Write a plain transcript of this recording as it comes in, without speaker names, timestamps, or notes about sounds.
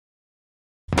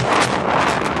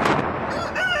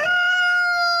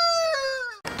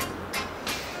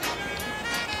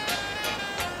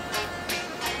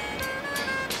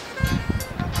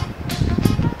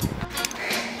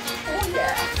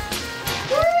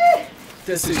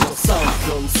Das ist der Sound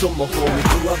für den Sommer, wo mit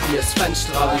du wie das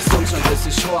Fenster raus. Sonnenschein, das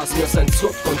ist Chance, wir sind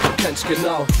zurück und du kennst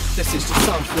genau. Das ist der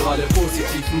Sound für alle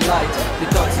positiven Leute. Die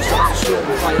ganze Stadt zu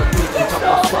stürmen, feiert mit und hab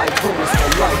auch Fight,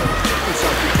 Homies4Life. Und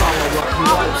schaut die Power,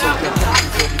 Rock'n'Roll, und wir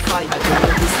kämpfen für die Freiheit. Und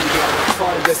wir wissen, wie alle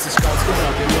fallen, das ist ganz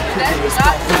genau, wie wir können, es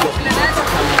darf nur noch nicht. Da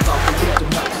kann man brauchen,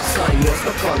 um hart zu sein, muss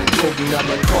noch keine Drogen,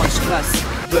 aber kein Stress.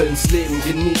 Wollen's Leben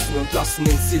genießen und lassen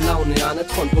uns die Laune auch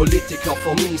nicht von Politikern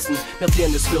vermiesen. Wir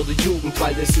dienen es für die Jugend,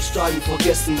 weil das so Steine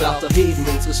vergessen wird. Erheben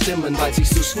unsere Stimmen, weil sich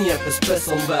so nie etwas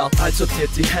bessern wird. Also tät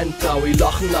die Hände au, ich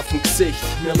lachen auf dem Gesicht.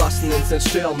 Wir lassen uns nicht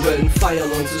stören, wollen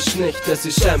feiern uns ist nicht. Das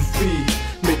ist MP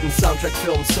mit dem Soundtrack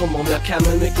für den Sommer. Wir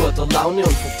kämen mit guter Laune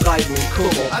und vertreiben den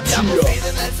Kummer. Abbiamo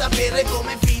fede nel sapere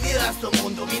come finirà sto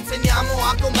mondo. Vi insegniamo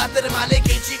a combattere male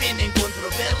che ci viene incontro.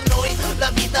 Per noi la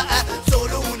vita è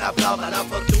solo una prova. La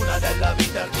fortuna della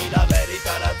vita chi la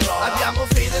verità la trova. Abbiamo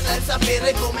fede nel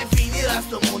sapere come finirà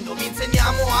sto mondo. Vi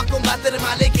insegniamo a combattere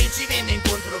male che ci viene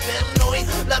incontro. Per noi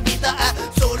la vita è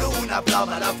solo una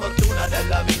prova. La fortuna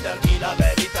della vita chi la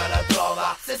verità la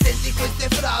trova. Se senti queste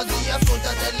frasi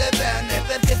ascoltatele bene,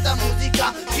 perché sta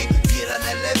musica ci tira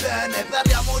nelle vene.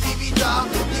 Parliamo di vita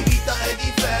e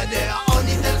di fede. A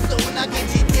ogni persona che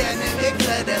ci tiene e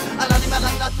crede. All'anima,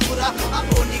 alla natura, a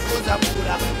ogni cosa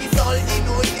pura. I soldi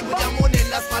noi li buttiamo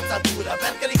nella spazzatura,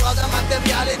 perché di cosa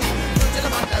materiale distrugge la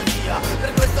fantasia.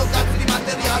 Per questo cazzo di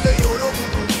materiale io lo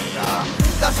butto via.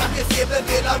 Lascia che sia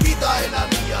perché la vita è la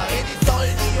mia. E di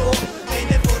soldi io me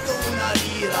ne foto una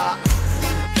lira.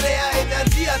 Crea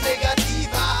energia negativa.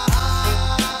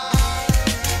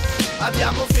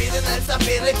 Abbiamo fede nel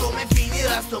sapere come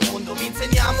finirà sto mondo. Vi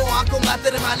insegniamo a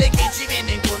combattere male che ci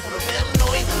viene incontro. Per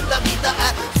noi la vita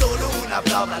è solo una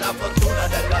prova. La fortuna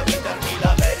della vita chi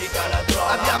la verità la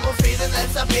trova. Abbiamo fede nel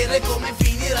sapere come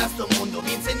finirà sto mondo.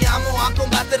 Vi insegniamo a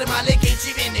combattere male che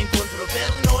ci viene incontro.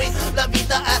 Per noi la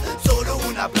vita è solo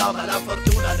una prova. La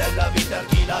fortuna della vita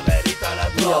chi la verità la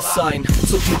trova. Wir sein,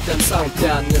 so gibt den Sound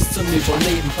lernen, ist zum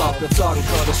Überleben braucht. Wir sagen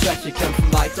keine Schwäche,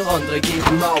 kämpfen weiter, andere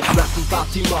geben auf. Nacken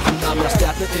Party machen, aber das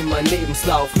stärkt nicht in meinen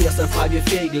Lebenslauf. Wir sind frei wie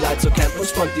Vögel, also kämpfen und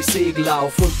spannt die Segel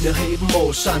auf. Und wir heben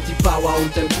hoch, Shanti Power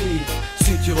und den Beat.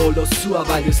 Südtiroler Summer,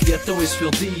 weil das Lied da ist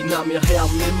für die. Na, wir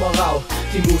hören immer auf,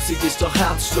 die Musik ist doch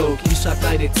Herzschlag. Ich schreib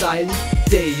beide Zeilen,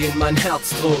 die in mein Herz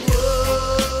trug.